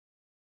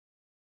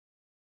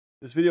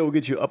This video will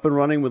get you up and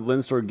running with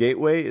LINSTOR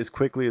Gateway as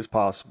quickly as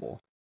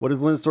possible. What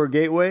is LINSTOR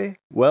Gateway?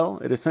 Well,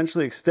 it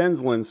essentially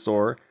extends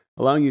LINSTOR,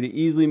 allowing you to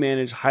easily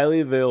manage highly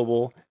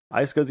available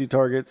iSCSI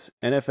targets,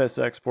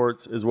 NFS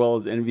exports, as well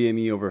as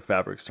NVMe over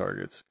Fabrics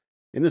targets.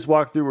 In this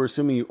walkthrough, we're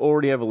assuming you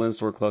already have a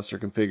LINSTOR cluster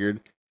configured.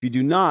 If you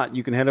do not,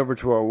 you can head over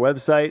to our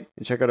website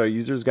and check out our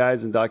users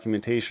guides and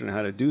documentation on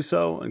how to do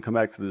so, and come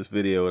back to this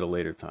video at a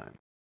later time.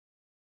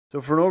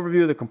 So for an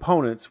overview of the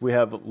components, we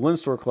have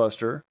LINSTOR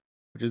cluster,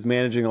 which is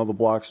managing all the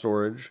block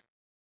storage,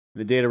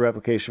 the data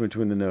replication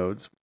between the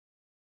nodes.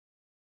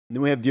 And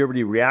then we have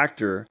DRBD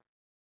reactor,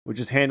 which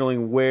is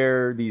handling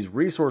where these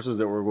resources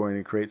that we're going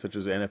to create, such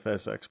as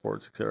NFS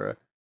exports, etc.,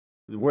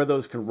 where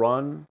those can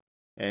run,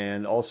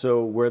 and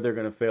also where they're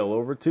going to fail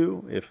over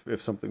to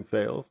if something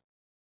fails.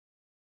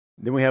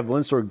 Then we have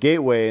LINSTOR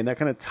Gateway, and that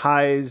kind of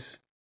ties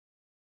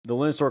the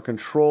LINSTOR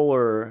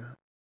controller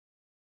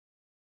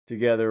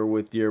together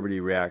with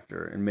DRBD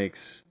reactor and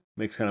makes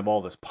kind of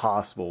all this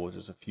possible with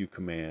just a few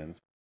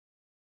commands.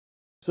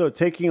 So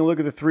taking a look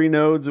at the three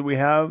nodes that we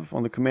have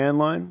on the command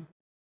line,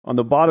 on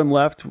the bottom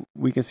left,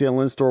 we can see on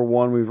LINSTOR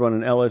 1, we've run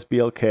an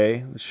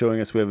LSBLK,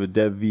 showing us we have a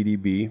dev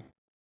VDB.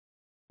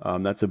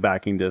 That's a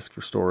backing disk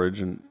for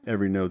storage, and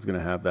every node's going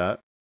to have that.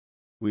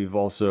 We've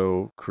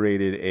also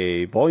created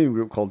a volume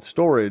group called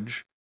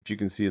storage, which you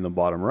can see in the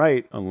bottom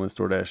right on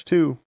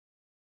LINSTOR-2.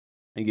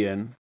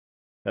 Again,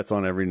 that's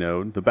on every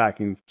node. The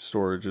backing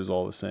storage is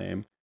all the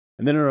same.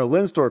 And then in our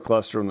LINSTOR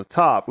cluster on the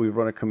top, we've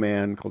run a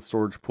command called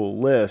storage pool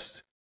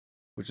list,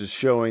 which is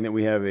showing that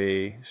we have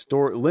a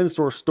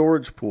LINSTOR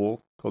storage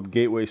pool called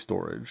gateway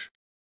storage.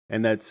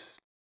 And that's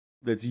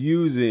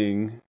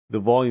using the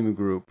volume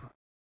group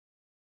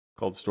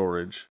called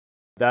storage.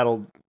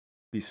 That'll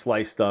be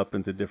sliced up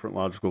into different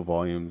logical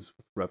volumes,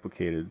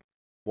 replicated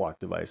block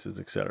devices,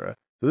 etc.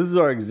 So this is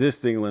our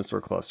existing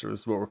LINSTOR cluster.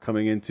 This is what we're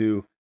coming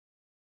into.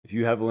 If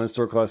you have a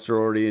LINSTOR cluster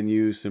already in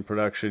use in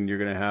production, you're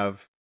going to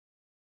have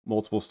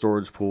multiple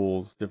storage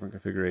pools, different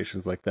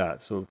configurations like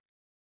that. So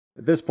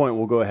at this point,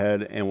 we'll go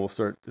ahead and we'll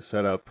start to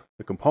set up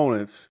the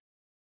components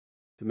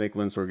to make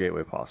LINSTOR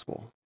Gateway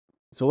possible.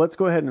 So let's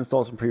go ahead and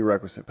install some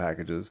prerequisite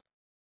packages.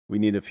 We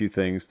need a few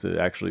things to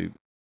actually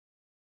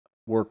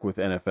work with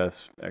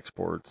NFS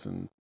exports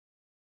and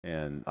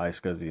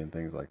iSCSI and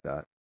things like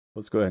that.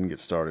 Let's go ahead and get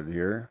started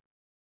here.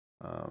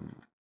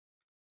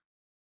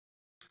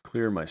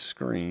 Clear my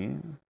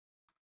screen.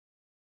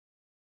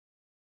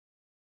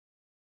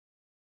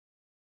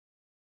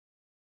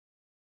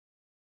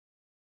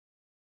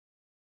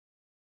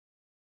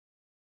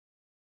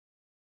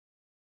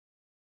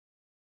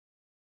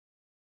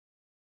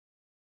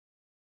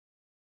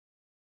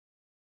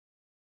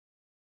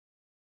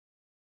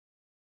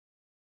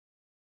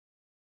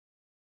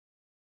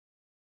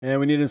 And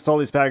we need to install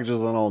these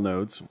packages on all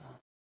nodes.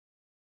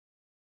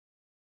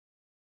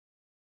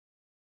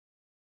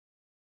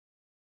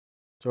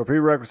 So our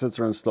prerequisites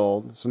are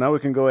installed. So now we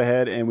can go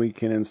ahead and we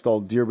can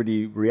install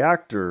DRBD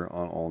reactor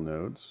on all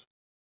nodes.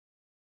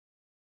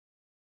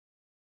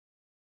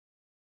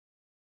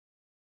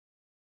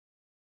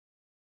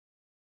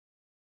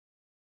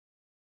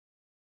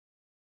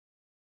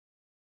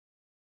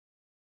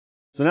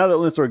 So now that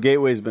LINSTOR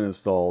Gateway has been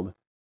installed,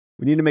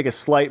 we need to make a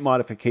slight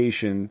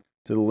modification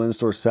to the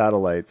LINSTOR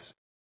satellites,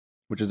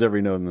 which is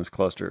every node in this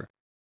cluster.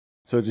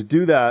 So to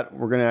do that,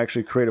 we're going to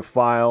actually create a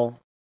file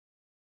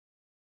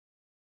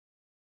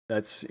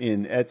that's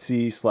in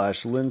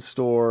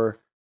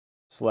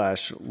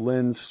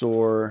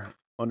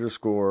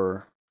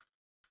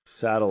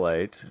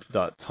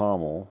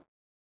etsy/linstor/linstor_satellite.toml.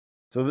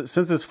 So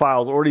since this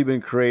file's already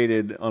been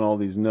created on all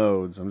these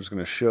nodes, I'm just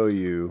going to show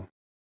you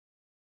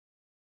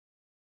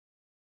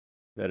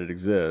that it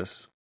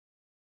exists.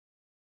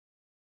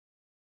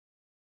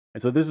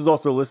 And so this is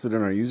also listed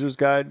in our user's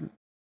guide.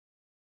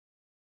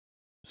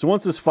 So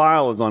once this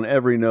file is on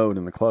every node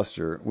in the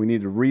cluster, we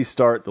need to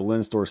restart the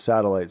LINSTOR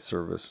satellite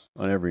service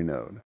on every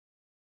node.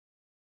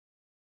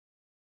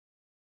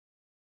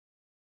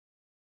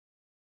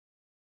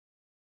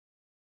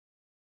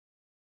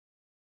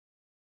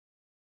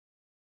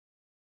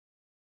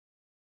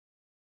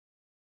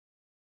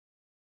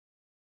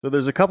 So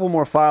there's a couple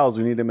more files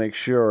we need to make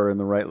sure are in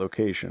the right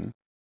location.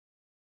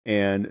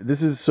 And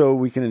this is so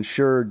we can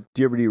ensure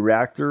DRBD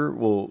reactor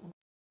will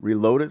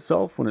reload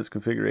itself when its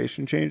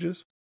configuration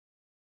changes.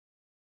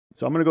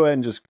 So I'm going to go ahead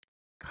and just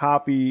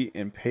copy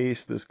and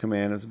paste this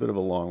command. It's a bit of a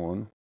long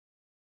one.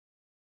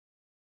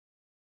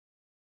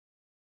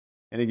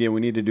 And again, we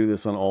need to do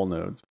this on all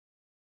nodes.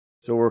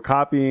 So we're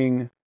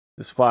copying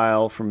this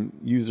file from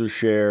user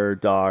share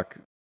doc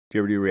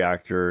DRBD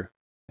reactor,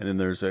 and then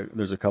there's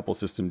a couple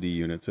systemd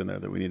units in there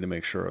that we need to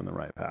make sure are on the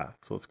right path.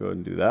 So let's go ahead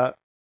and do that.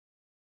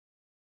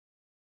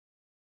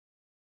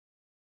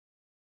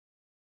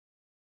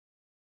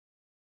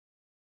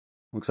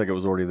 Looks like it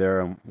was already there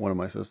on one of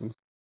my systems.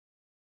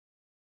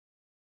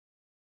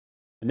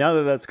 And now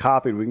that that's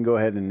copied, we can go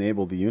ahead and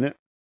enable the unit.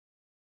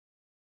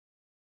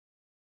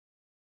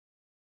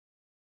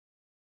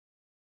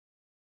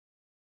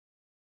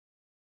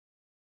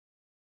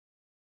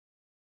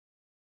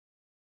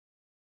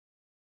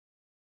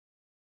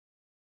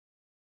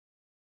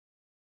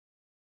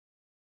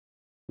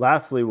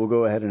 Lastly, we'll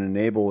go ahead and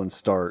enable and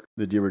start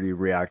the DRD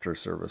reactor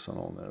service on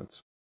all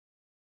nodes.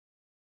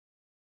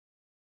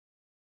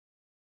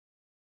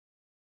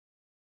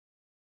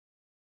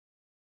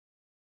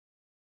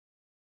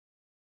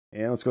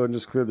 And let's go ahead and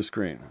just clear the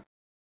screen.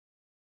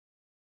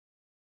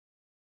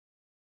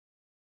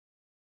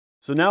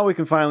 So now we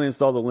can finally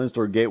install the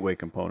LINSTOR Gateway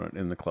component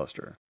in the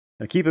cluster.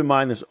 Now keep in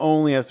mind this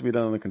only has to be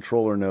done on the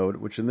controller node,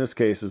 which in this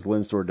case is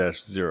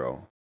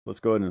LINSTOR-0.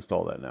 Let's go ahead and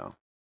install that now.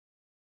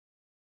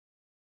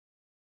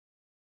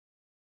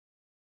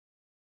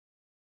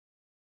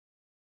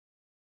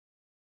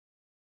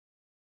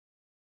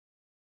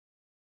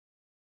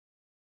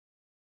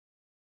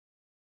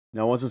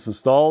 Now once it's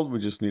installed, we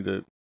just need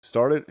to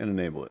start it and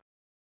enable it.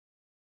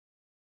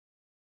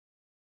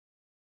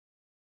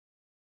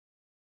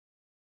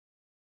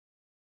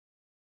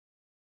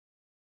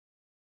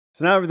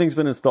 So now everything's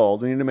been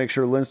installed. We need to make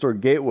sure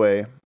LINSTOR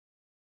Gateway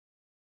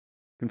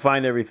can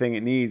find everything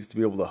it needs to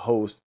be able to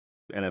host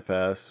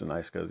NFS and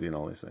iSCSI and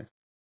all these things.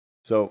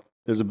 So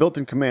there's a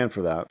built-in command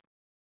for that.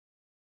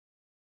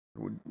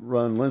 We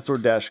run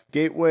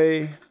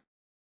LINSTOR-Gateway,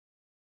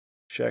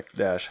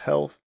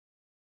 check-health,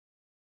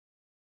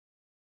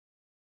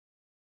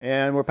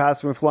 and we're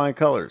passing with flying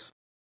colors.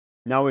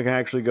 Now we can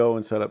actually go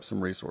and set up some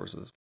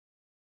resources.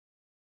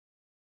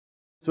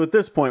 So at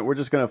this point, we're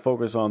just going to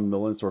focus on the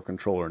LINSTOR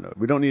controller node.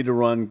 We don't need to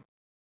run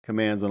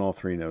commands on all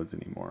three nodes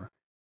anymore.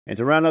 And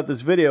to round out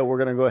this video, we're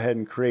going to go ahead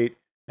and create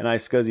an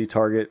iSCSI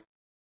target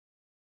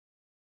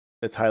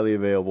that's highly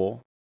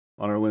available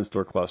on our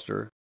LINSTOR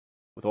cluster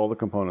with all the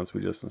components we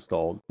just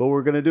installed. But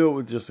we're going to do it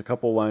with just a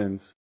couple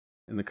lines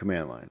in the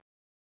command line.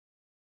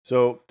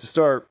 So to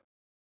start,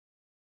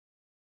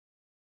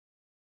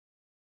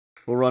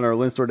 we'll run our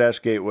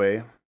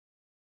LINSTOR-Gateway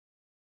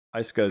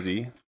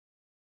iSCSI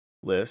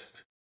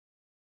list.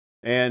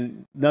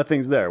 And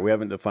nothing's there. We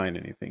haven't defined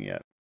anything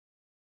yet.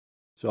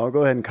 So I'll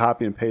go ahead and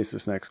copy and paste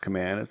this next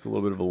command. It's a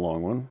little bit of a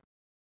long one.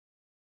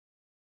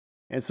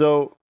 And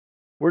so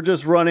we're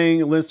just running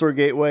LINSTOR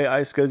Gateway,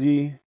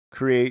 iSCSI,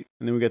 create,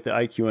 and then we get the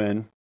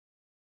IQN,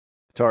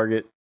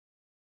 target,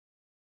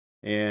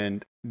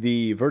 and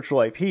the virtual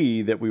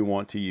IP that we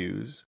want to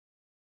use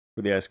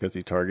for the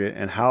iSCSI target,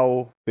 and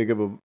how big of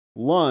a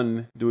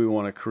LUN do we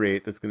want to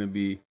create that's going to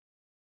be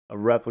a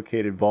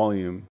replicated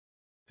volume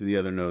to the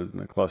other nodes in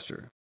the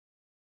cluster.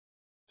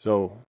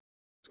 So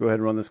let's go ahead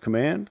and run this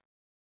command.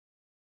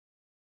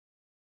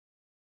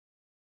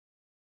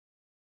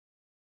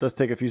 It does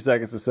take a few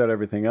seconds to set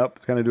everything up.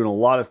 It's kind of doing a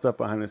lot of stuff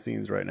behind the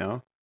scenes right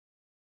now.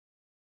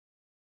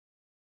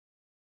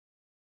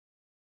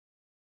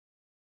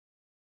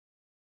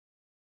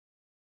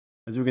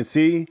 As we can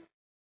see,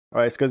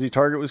 our iSCSI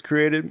target was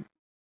created.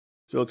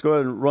 So let's go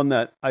ahead and run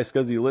that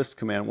iSCSI list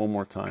command one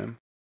more time.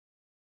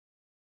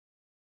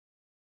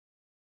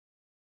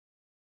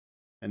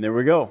 And there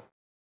we go.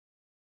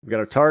 We've got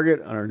our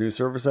target on our new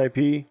service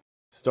IP,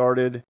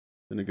 started,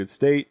 in a good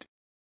state.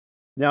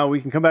 Now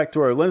we can come back to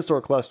our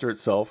LINSTOR cluster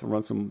itself and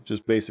run some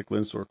just basic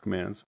LINSTOR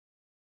commands.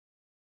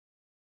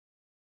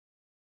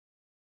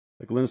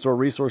 Like LINSTOR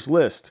resource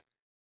list.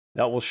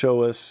 That will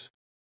show us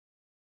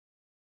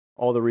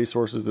all the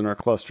resources in our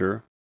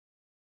cluster.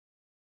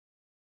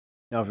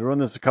 Now if we run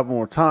this a couple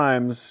more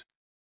times,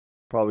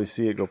 probably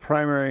see it go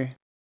primary.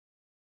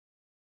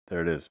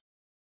 There it is.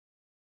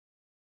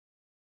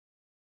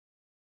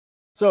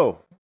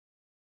 So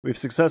we've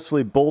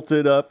successfully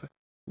bolted up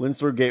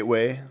LINSTOR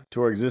Gateway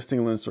to our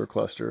existing LINSTOR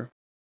cluster.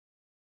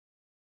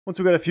 Once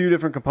we've got a few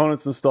different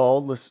components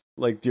installed,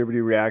 like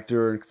DRD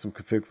reactor and some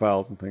config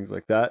files and things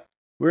like that,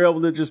 we're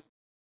able to just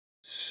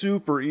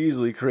super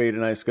easily create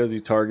an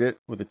iSCSI target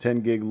with a 10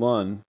 gig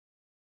LUN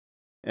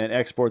and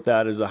export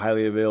that as a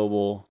highly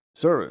available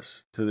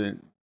service to the.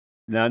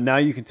 Now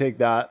you can take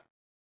that,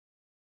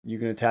 you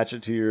can attach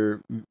it to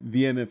your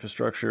VM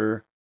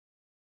infrastructure,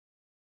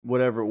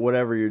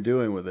 whatever you're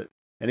doing with it.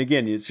 And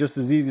again, it's just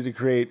as easy to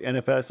create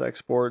NFS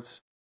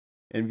exports,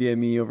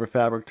 NVMe over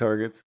fabric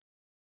targets,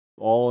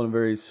 all in a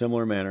very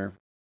similar manner.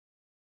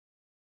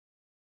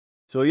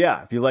 So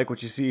yeah, if you like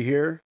what you see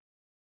here,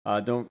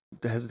 don't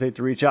hesitate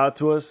to reach out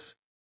to us.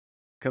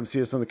 Come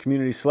see us on the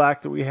community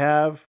Slack that we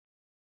have.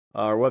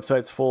 Our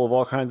website's full of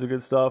all kinds of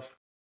good stuff,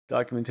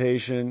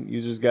 documentation,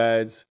 users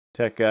guides,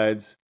 tech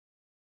guides.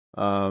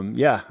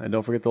 Yeah, and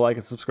don't forget to like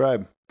and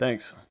subscribe.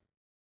 Thanks.